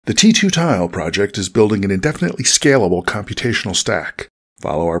The T2 project is building an indefinitely scalable computational stack.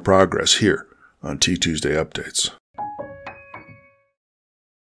 Follow our progress here on T2sday Updates.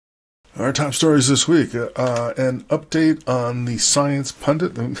 Our top stories this week, an update on the Science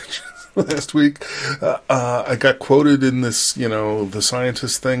Pundit. Last week, I got quoted in this, the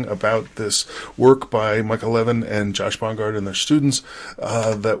scientist thing about this work by Michael Levin and Josh Bongard and their students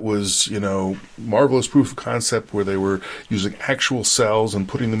that was, marvelous proof of concept where they were using actual cells and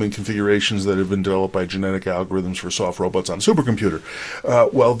putting them in configurations that have been developed by genetic algorithms for soft robots on a supercomputer.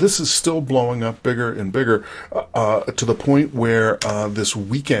 Well, this is still blowing up bigger and bigger to the point where this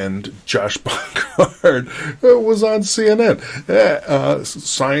weekend, Josh Bongard was on CNN.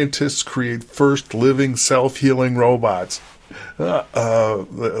 Scientists create first living self-healing robots.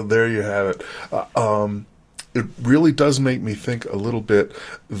 There you have it. It really does make me think a little bit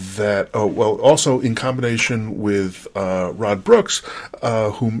that, also in combination with Rod Brooks,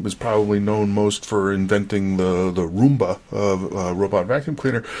 whom is probably known most for inventing the Roomba robot vacuum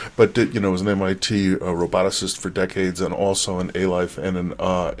cleaner, but was an MIT roboticist for decades and also an A-Life and an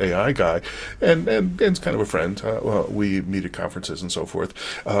AI guy, and is kind of a friend. We meet at conferences and so forth,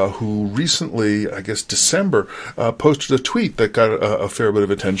 who recently, I guess December, posted a tweet that got a fair bit of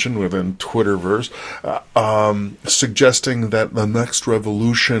attention within Twitterverse, suggesting that the next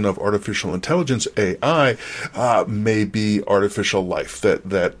revolution of artificial intelligence, AI, may be artificial life.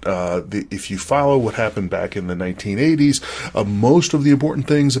 If you follow what happened back in the 1980s, most of the important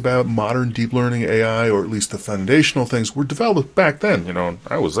things about modern deep learning AI, or at least the foundational things, were developed back then.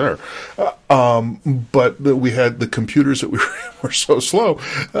 I was there. But we had the computers that were so slow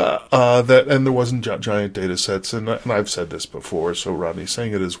and there wasn't giant data sets. And I've said this before, so Rodney's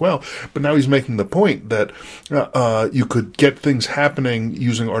saying it as well. But now he's making the point that you could get things happening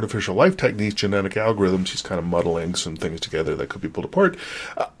using artificial life techniques, genetic algorithms. He's kind of muddling some things together that could be pulled apart.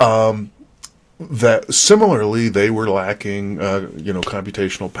 That similarly they were lacking,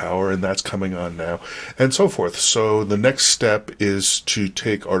 computational power, and that's coming on now, and so forth. So the next step is to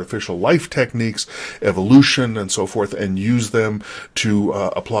take artificial life techniques, evolution, and so forth, and use them to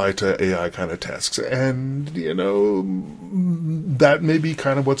apply to AI kind of tasks. And that may be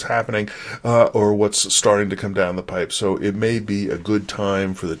kind of what's happening, or what's starting to come down the pipe. So it may be a good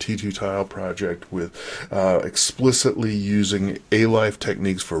time for the T2 project with explicitly using A-Life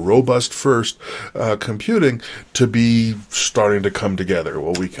techniques for robust first computing to be starting to come together.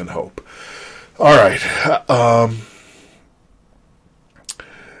 Well, we can hope. All right.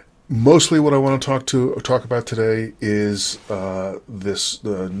 Mostly what I want to talk about today is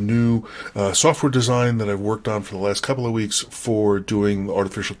the new software design that I've worked on for the last couple of weeks for doing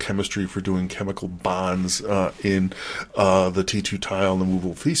artificial chemistry, for doing chemical bonds in the T2 and the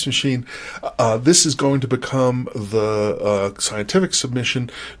Movable Feast Machine. This is going to become the scientific submission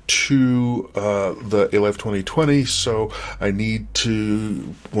to the A-Life 2020, so I need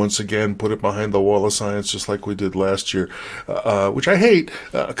to once again put it behind the wall of science, just like we did last year, which I hate.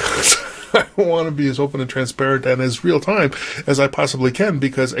 I want to be as open and transparent and as real time as I possibly can,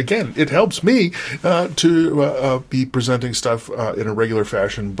 because again, it helps me to be presenting stuff in a regular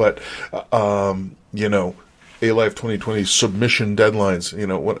fashion. But A-Life 2020 submission deadlines.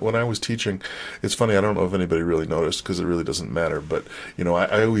 When I was teaching, it's funny, I don't know if anybody really noticed because it really doesn't matter, but,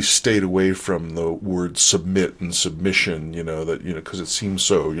 I always stayed away from the word submit and submission, because it seems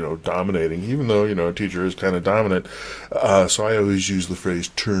so, dominating, even though, a teacher is kind of dominant. So I always use the phrase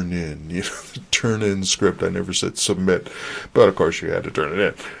turn in, the turn in script. I never said submit, but of course you had to turn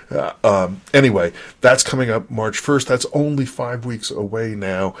it in. Anyway, that's coming up March 1st. That's only 5 weeks away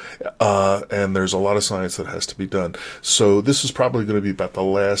now. And there's a lot of science that has to be done. So this is probably going to be about the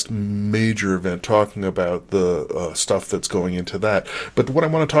last major event talking about the stuff that's going into that. But what I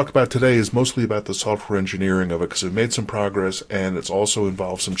want to talk about today is mostly about the software engineering of it, because we've made some progress, and it's also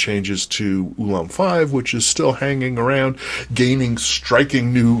involved some changes to Ulam 5, which is still hanging around, gaining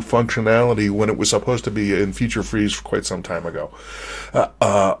striking new functionality when it was supposed to be in feature freeze for quite some time ago.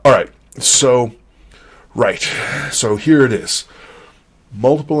 All right. So here it is.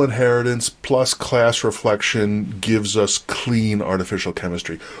 Multiple inheritance plus class reflection gives us clean artificial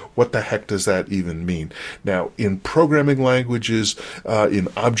chemistry. What the heck does that even mean? Now, in programming languages, in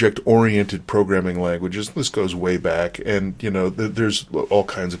object-oriented programming languages, this goes way back, and, there's all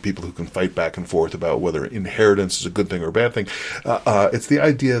kinds of people who can fight back and forth about whether inheritance is a good thing or a bad thing. It's the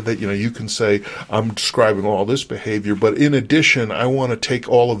idea that, you can say, I'm describing all this behavior, but in addition, I want to take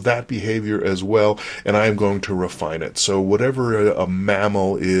all of that behavior as well, and I'm going to refine it. So whatever a map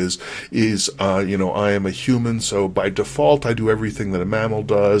mammal is I am a human, so by default I do everything that a mammal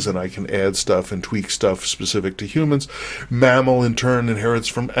does, and I can add stuff and tweak stuff specific to humans. Mammal in turn inherits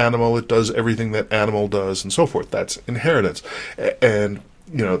from animal. It does everything that animal does, and so forth. That's inheritance. And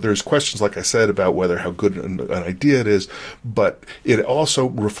there's questions, like I said, about how good an idea it is, but it also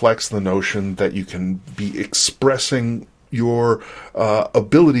reflects the notion that you can be expressing your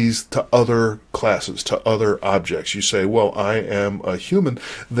abilities to other classes, to other objects. You say, well, I am a human,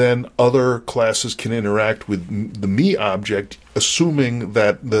 then other classes can interact with the me object, assuming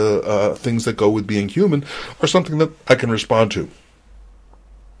that the things that go with being human are something that I can respond to.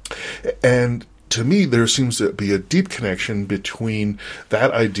 And to me, there seems to be a deep connection between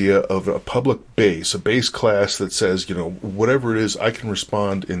that idea of a public base, a base class that says, whatever it is, I can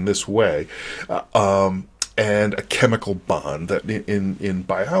respond in this way, and a chemical bond. That in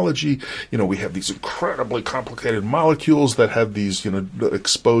biology, we have these incredibly complicated molecules that have these,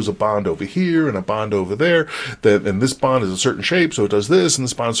 expose a bond over here and a bond over there, and this bond is a certain shape, so it does this, and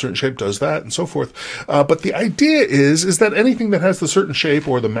this bond is a certain shape, does that, and so forth. But the idea is that anything that has the certain shape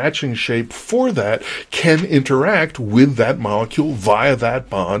or the matching shape for that can interact with that molecule via that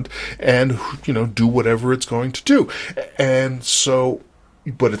bond and, do whatever it's going to do. And so,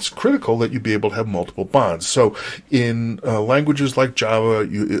 but it's critical that you be able to have multiple bonds. So in languages like Java,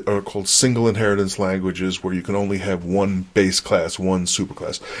 you are called single inheritance languages, where you can only have one base class, one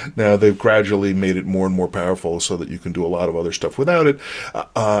superclass. Now, they've gradually made it more and more powerful so that you can do a lot of other stuff without it.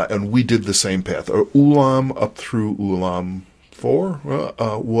 And we did the same path. Ulam up through Ulam 4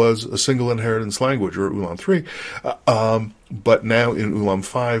 was a single inheritance language, or Ulam 3. But now in Ulam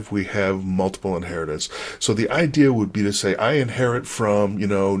 5, we have multiple inheritance. So the idea would be to say, I inherit from,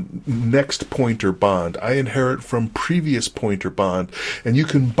 next pointer bond. I inherit from previous pointer bond. And you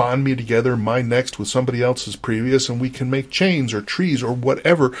can bond me together, my next with somebody else's previous, and we can make chains or trees or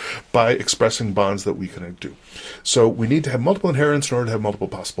whatever by expressing bonds that we can do. So we need to have multiple inheritance in order to have multiple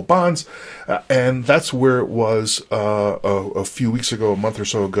possible bonds. And that's where it was a few weeks ago, a month or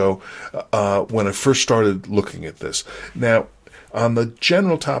so ago, when I first started looking at this. Now, on the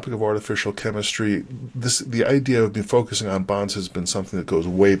general topic of artificial chemistry, the idea of me focusing on bonds has been something that goes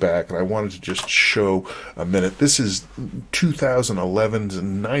way back, and I wanted to just show a minute. This is 2011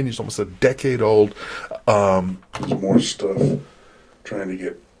 and 90s, almost a decade old. There's more stuff trying to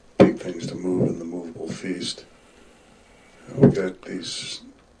get big things to move in the Movable Feast. We've got these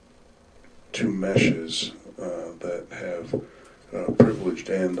two meshes that have a privileged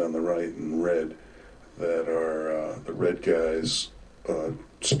end on the right in red, that are the red guys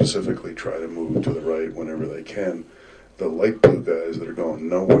specifically try to move to the right whenever they can. The light blue guys that are going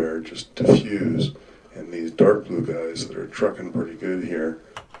nowhere just diffuse, and these dark blue guys that are trucking pretty good here.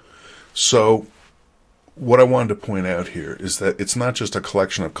 So what I wanted to point out here is that it's not just a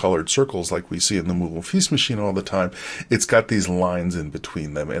collection of colored circles like we see in the Movable Feast Machine all the time. It's got these lines in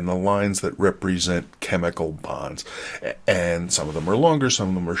between them, and the lines that represent chemical bonds. And some of them are longer, some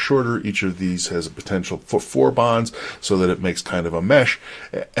of them are shorter. Each of these has a potential for 4 bonds, so that it makes kind of a mesh.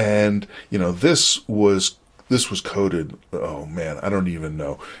 And, this was coded, oh man, I don't even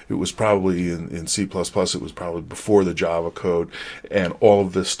know. It was probably in C++, it was probably before the Java code, and all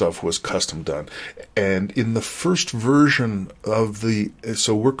of this stuff was custom done. And in the first version of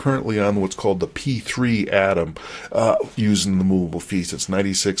so we're currently on what's called the P3 atom, using the Movable Feast. It's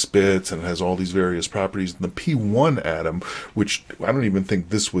 96 bits, and it has all these various properties. And the P1 atom, which I don't even think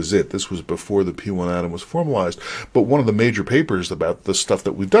this was it. This was before the P1 atom was formalized. But one of the major papers about the stuff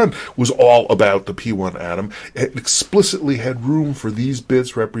that we've done was all about the P1 atom. It explicitly had room for these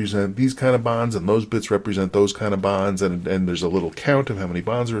bits represent these kind of bonds, and those bits represent those kind of bonds, and there's a little count of how many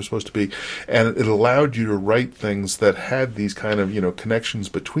bonds there are supposed to be, and it allowed you to write things that had these kind of, connections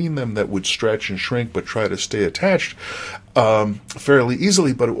between them that would stretch and shrink but try to stay attached fairly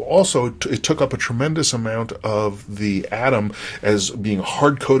easily. But it took up a tremendous amount of the atom as being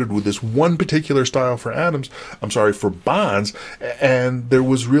hard-coded with this one particular style for for bonds, and there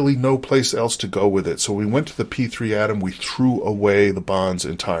was really no place else to go with it. So we went to the P3 atom, we threw away the bonds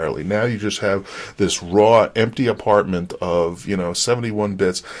entirely. Now you just have this raw, empty apartment of, 71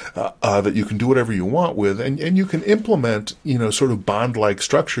 bits that you can do whatever you want with, and you can implement, sort of bond-like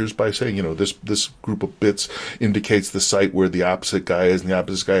structures by saying, this group of bits indicates the site where the opposite guy is, and the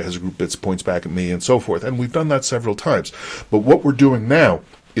opposite guy has a group of bits points back at me, and so forth. And we've done that several times. But what we're doing now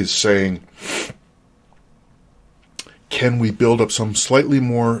is saying, can we build up some slightly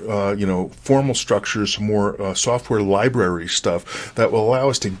more, formal structures, some more software library stuff that will allow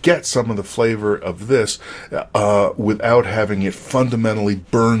us to get some of the flavor of this without having it fundamentally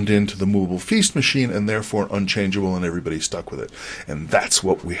burned into the Movable Feast Machine and therefore unchangeable and everybody's stuck with it. And that's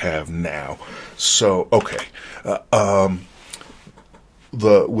what we have now. So, okay.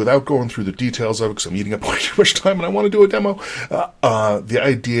 Without going through the details of it, because I'm eating up way too much time and I want to do a demo, the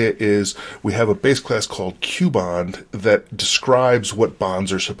idea is we have a base class called QBond that describes what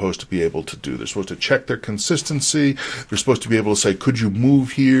bonds are supposed to be able to do. They're supposed to check their consistency. They're supposed to be able to say, could you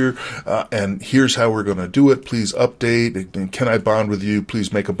move here? And here's how we're going to do it. Please update. And can I bond with you?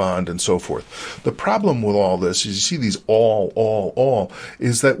 Please make a bond, and so forth. The problem with all this is you see these all,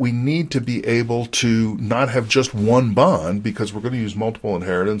 is that we need to be able to not have just one bond, because we're going to use multiple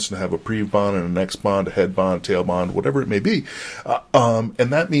inheritance and have a pre-bond and a next bond, a head bond, tail bond, whatever it may be. And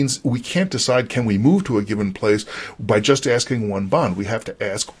that means we can't decide can we move to a given place by just asking one bond. We have to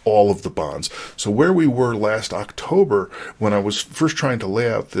ask all of the bonds. So where we were last October when I was first trying to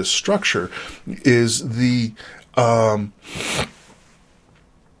lay out this structure is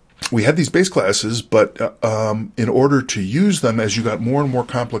we had these base classes, but in order to use them, as you got more and more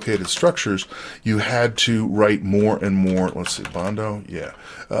complicated structures, you had to write more and more. Let's see, Bondo? Yeah.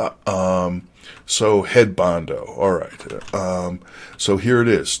 So head Bondo. All right. So here it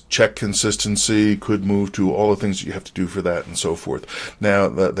is. Check consistency, could move to all the things that you have to do for that, and so forth. Now,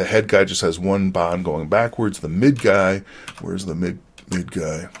 the head guy just has one bond going backwards. The mid guy, where's the mid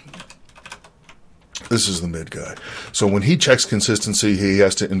guy? This is the mid guy. So when he checks consistency, he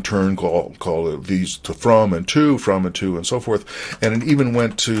has to in turn call these to from and to, and so forth. And it even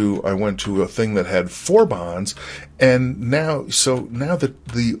I went to a thing that had 4 bonds. And now that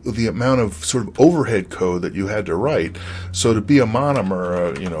the amount of sort of overhead code that you had to write, so to be a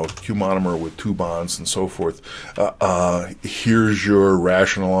monomer, Q monomer with 2 bonds and so forth, here's your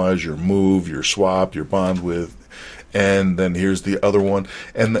rationalize, your move, your swap, your bond with, and then here's the other one.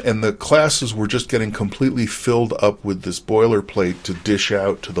 And the classes were just getting completely filled up with this boilerplate to dish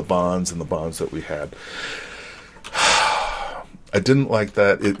out to the bonds and the bonds that we had. I didn't like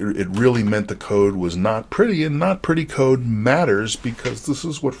that. It really meant the code was not pretty, and not pretty code matters because this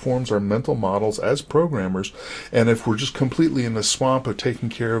is what forms our mental models as programmers. And if we're just completely in the swamp of taking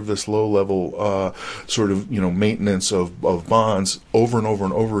care of this low-level maintenance of bonds over and over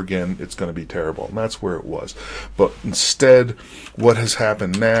and over again, it's going to be terrible. And that's where it was. But instead, what has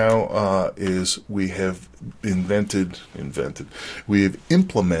happened now is we have we have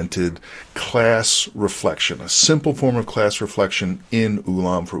implemented class reflection, a simple form of class reflection in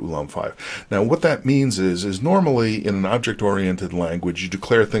Ulam for Ulam 5. Now, what that means is normally in an object-oriented language, you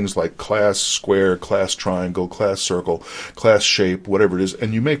declare things like class square, class triangle, class circle, class shape, whatever it is,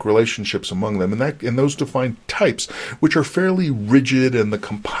 and you make relationships among them, and those define types, which are fairly rigid, and the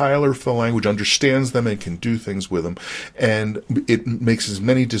compiler for the language understands them and can do things with them, and it makes as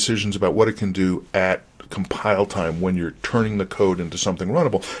many decisions about what it can do at compile time when you're turning the code into something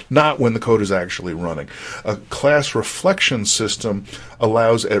runnable, not when the code is actually running. A class reflection system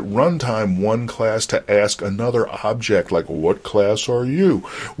allows at runtime one class to ask another object, like, what class are you?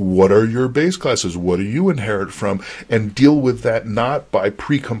 What are your base classes? What do you inherit from? And deal with that not by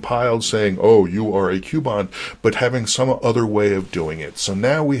pre-compiled saying, oh, you are a QBond, but having some other way of doing it. So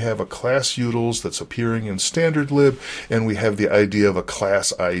now we have a class utils that's appearing in standard lib, and we have the idea of a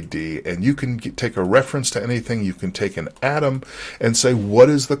class ID. And you can take a reference to anything. You can take an atom and say, what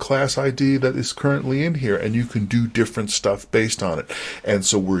is the class ID that is currently in here? And you can do different stuff based on it. And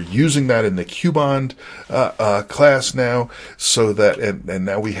so we're using that in the QBond class now, so that, and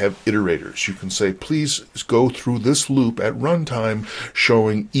now we have iterators. You can say, please go through this loop at runtime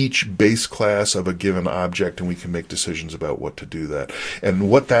showing each base class of a given object, and we can make decisions about what to do that. And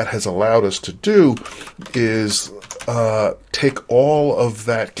what that has allowed us to do is take all of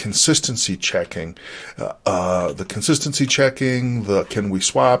that consistency checking, the can we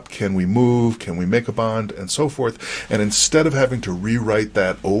swap, can we move, can we make a bond, and so forth, and instead of having to rewrite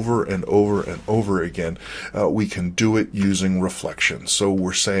that over and over and over again, we can do it using reflection. So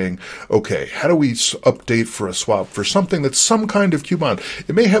we're saying, okay, how do we update for a swap for something that's some kind of QBond?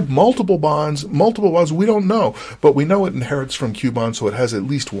 It may have multiple bonds, we don't know, but we know it inherits from QBond, so it has at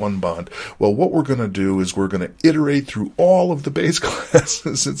least one bond. Well, what we're going to do is we're going to iterate through all of the base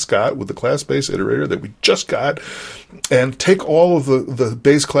classes it's got with the class-based iterator that we just got, and take all of the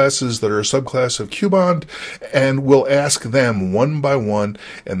base classes that are a subclass of QBond, and we'll ask them one by one,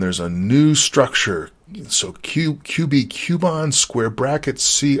 and there's a new structure So QB, Cubon square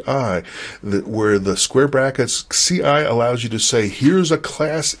brackets CI, where the square brackets CI allows you to say, here's a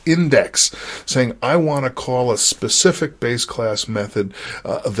class index, saying I want to call a specific base class method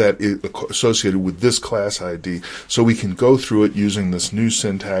that is associated with this class ID. So we can go through it using this new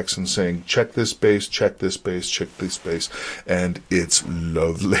syntax and saying, check this base, check this base, check this base, and it's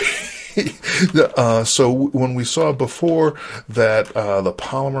lovely. So when we saw before that the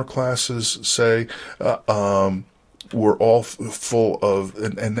Polymer classes say we're all full of,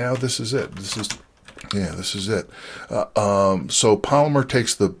 and now this is it. This is it. So Polymer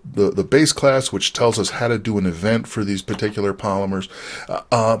takes the base class, which tells us how to do an event for these particular polymers.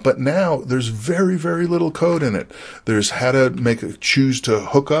 But now there's very, very little code in it. There's how to choose to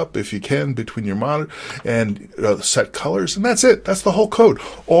hook up, if you can, between your monitor and set colors. And that's it. That's the whole code.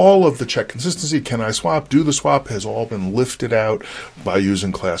 All of the check consistency, can I swap, do the swap, has all been lifted out by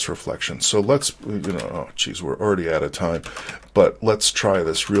using class reflection. So let's, oh, geez, we're already out of time. But let's try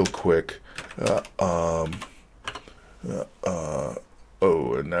this real quick. Oh,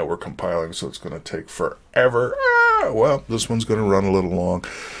 and now we're compiling, so it's going to take forever. Well, this one's going to run a little long.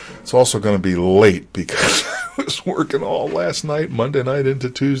 It's also going to be late because I was working all last night, Monday night into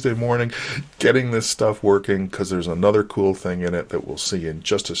Tuesday morning, getting this stuff working, because there's another cool thing in it that we'll see in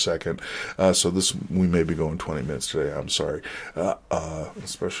just a second. So we may be going 20 minutes today. I'm sorry.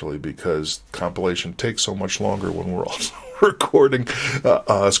 Especially because compilation takes so much longer when we're also recording,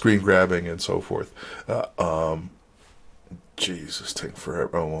 screen grabbing, and so forth. Jesus, take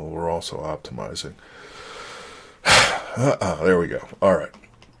forever. Oh, well, we're also optimizing. There we go. All right.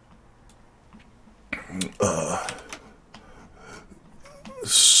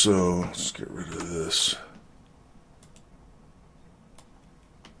 So let's get rid of this.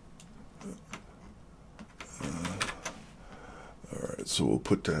 All right. So we'll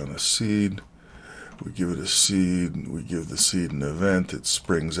put down a seed. We give it a seed. We give the seed an event. It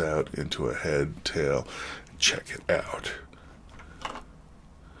springs out into a head, tail. Check it out.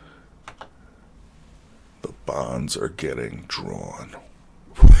 The bonds are getting drawn.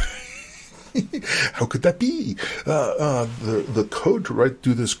 How could that be? The code to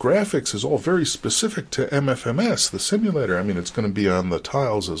do this graphics is all very specific to MFMS, the simulator. I mean, it's going to be on the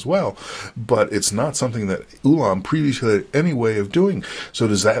tiles as well, but it's not something that Ulam previously had any way of doing. So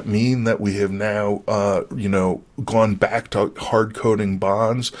does that mean that we have now, gone back to hard coding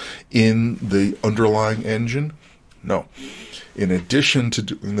bonds in the underlying engine? No. In addition to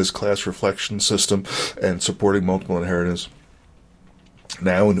doing this class reflection system and supporting multiple inheritance,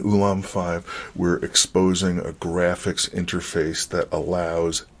 now in Ulam 5, we're exposing a graphics interface that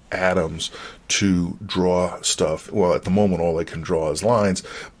allows atoms to draw stuff. Well, at the moment, all they can draw is lines,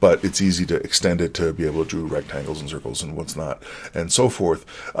 but it's easy to extend it to be able to do rectangles and circles and what's not, and so forth.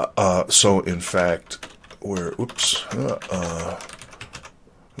 So, in fact, there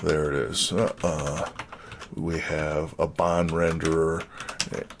it is. We have a bond renderer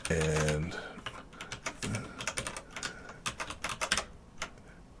and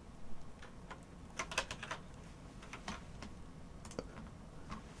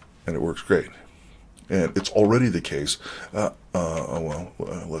it works great. And it's already the case. Let's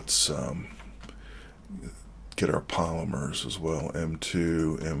get our polymers as well.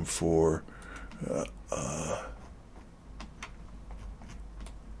 M2, M4.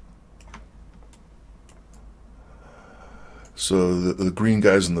 So the green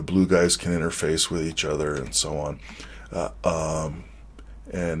guys and the blue guys can interface with each other and so on.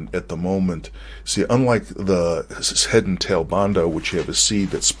 And at the moment, see, unlike the head and tail Bondo, which you have a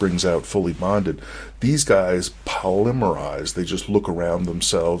seed that springs out fully bonded, these guys polymerize. They just look around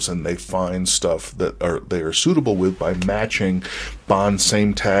themselves and they find stuff that they are suitable with by matching bond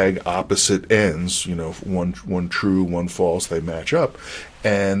same tag opposite ends. One true, one false. They match up,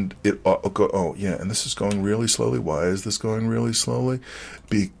 and it and this is going really slowly. Why is this going really slowly?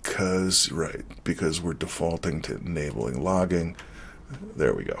 Because we're defaulting to enabling logging.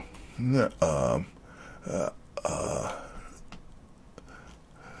 There we go.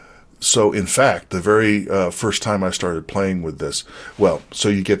 So, in fact, the very first time I started playing with this, so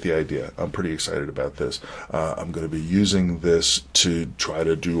you get the idea. I'm pretty excited about this. I'm going to be using this to try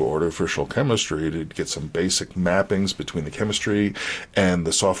to do artificial chemistry, to get some basic mappings between the chemistry and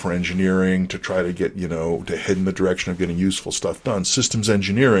the software engineering, to try to get, to head in the direction of getting useful stuff done. Systems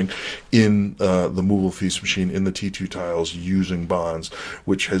engineering in the Movable Feast Machine, in the T2 tiles, using bonds,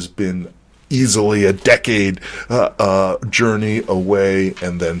 which has been easily a decade journey away,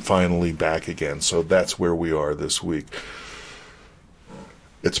 and then finally back again. So that's where we are this week.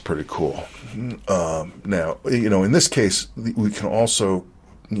 It's pretty cool. Now, in this case, we can also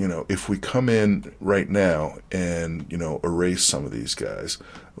if we come in right now and, erase some of these guys,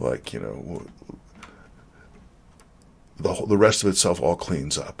 like, the rest of itself all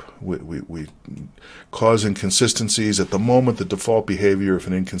cleans up. We cause inconsistencies. At the moment, the default behavior, if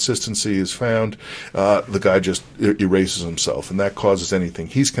an inconsistency is found, the guy just erases himself, and that causes anything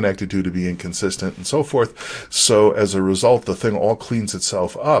he's connected to be inconsistent and so forth. So as a result, the thing all cleans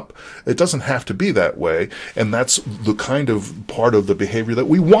itself up. It doesn't have to be that way, and that's the kind of part of the behavior that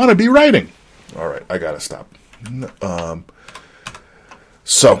we want to be writing. All right, I got to stop.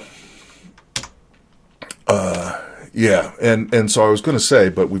 Yeah, and so I was going to say,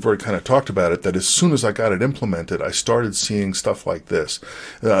 but we've already kind of talked about it, that as soon as I got it implemented, I started seeing stuff like this.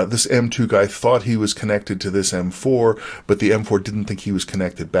 This M2 guy thought he was connected to this M4, but the M4 didn't think he was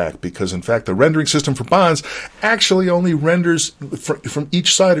connected back, because in fact the rendering system for bonds actually only renders, from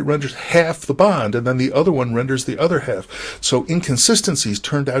each side it renders half the bond, and then the other one renders the other half. So inconsistencies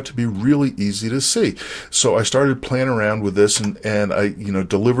turned out to be really easy to see. So I started playing around with this, and I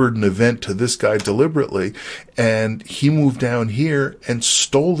delivered an event to this guy deliberately, and he moved down here and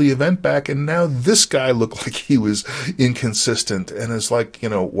stole the event back, and now this guy looked like he was inconsistent. And it's like,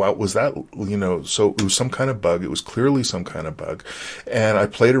 what was that? So it was some kind of bug. It was clearly some kind of bug. And I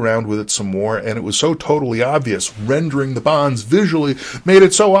played around with it some more, and it was so totally obvious. Rendering the bonds visually made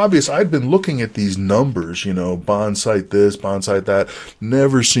it so obvious. I'd been looking at these numbers, bond site this, bond site that,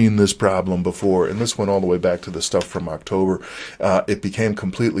 never seen this problem before. And this went all the way back to the stuff from October. It became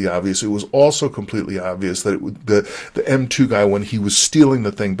completely obvious. It was also completely obvious that the M2 guy, when he was stealing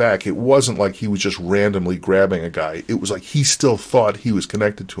the thing back, it wasn't like he was just randomly grabbing a guy. It was like he still thought he was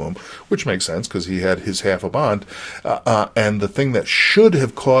connected to him, which makes sense because he had his half a bond. And the thing that should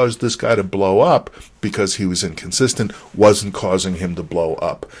have caused this guy to blow up, because he was inconsistent, wasn't causing him to blow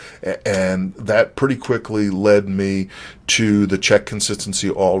up. And that pretty quickly led me to the check consistency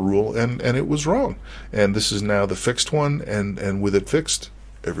all rule, and it was wrong. And this is now the fixed one, and with it fixed,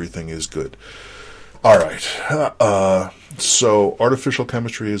 everything is good. All right, so artificial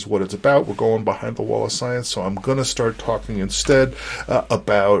chemistry is what it's about. We're going behind the wall of science, so I'm going to start talking instead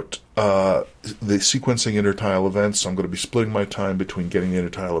about the sequencing intertile events. So I'm going to be splitting my time between getting the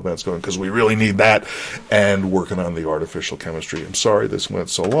intertile events going, because we really need that, and working on the artificial chemistry. I'm sorry this went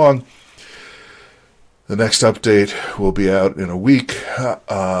so long. The next update will be out in a week.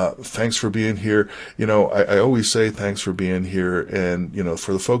 Thanks for being here. I always say thanks for being here. And,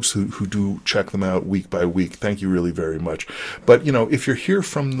 for the folks who do check them out week by week, thank you really very much. But, if you're here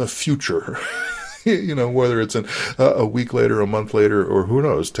from the future, whether it's a week later, a month later, or who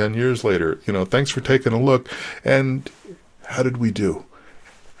knows, 10 years later, thanks for taking a look. And how did we do?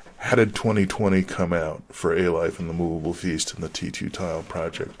 How did 2020 come out for A-Life and the Movable Feast and the T2 Tile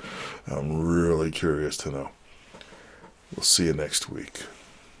project? I'm really curious to know. We'll see you next week.